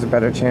there's a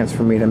better chance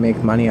for me to make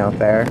money out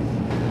there,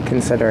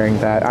 considering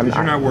that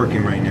you're not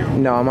working right now.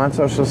 No, I'm on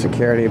Social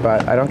Security,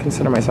 but I don't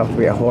consider myself to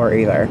be a whore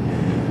either.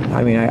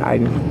 I mean,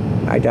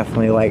 I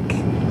definitely like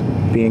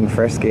being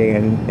frisky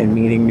and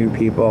meeting new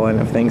people,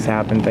 and if things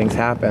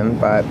happen,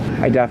 but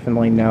I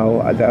definitely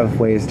know of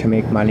ways to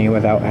make money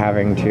without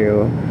having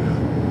to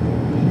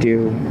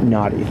do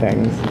naughty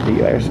things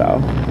either, so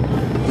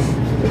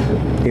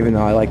even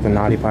though I like the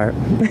naughty part.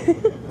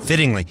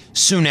 Fittingly,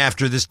 soon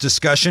after this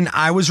discussion,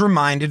 I was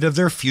reminded of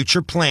their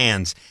future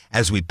plans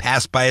as we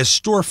passed by a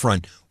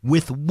storefront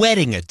with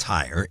wedding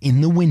attire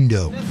in the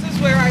window. This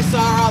is where we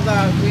saw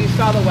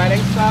the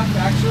wedding stuff,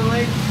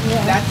 actually.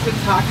 Yeah. That's the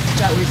tux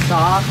that we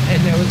saw,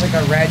 and it was like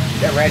a red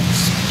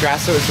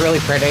dress. It was really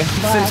pretty.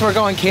 Since we're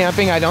going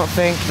camping, I don't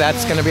think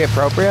that's going to be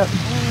appropriate.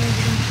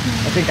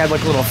 I think I'd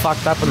look a little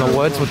fucked up in the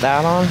woods with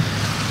that on.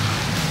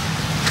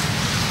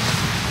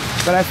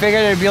 But I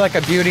figured it'd be like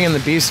a Beauty and the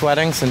Beast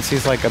wedding, since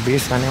he's like a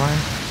beast anyway.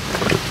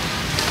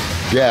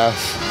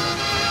 Yes.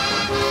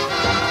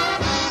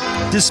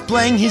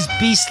 Displaying his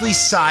beastly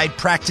side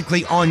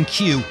practically on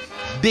cue,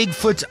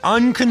 Bigfoot's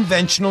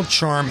unconventional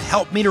charm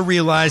helped me to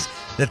realize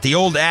that the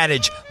old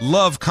adage,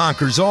 love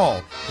conquers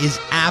all, is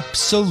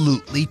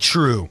absolutely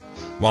true.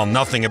 While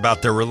nothing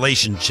about their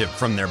relationship,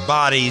 from their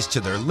bodies to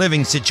their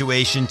living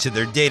situation to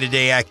their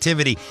day-to-day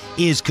activity,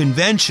 is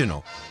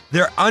conventional,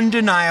 their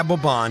undeniable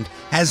bond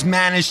has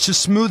managed to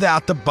smooth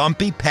out the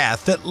bumpy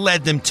path that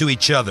led them to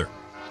each other.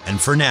 And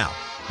for now,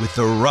 with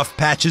the rough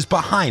patches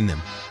behind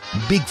them,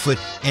 Bigfoot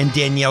and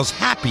Danielle's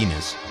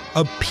happiness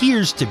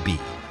appears to be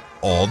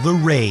all the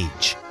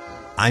rage.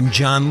 I'm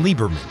John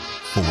Leiberman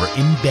for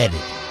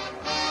Embedded.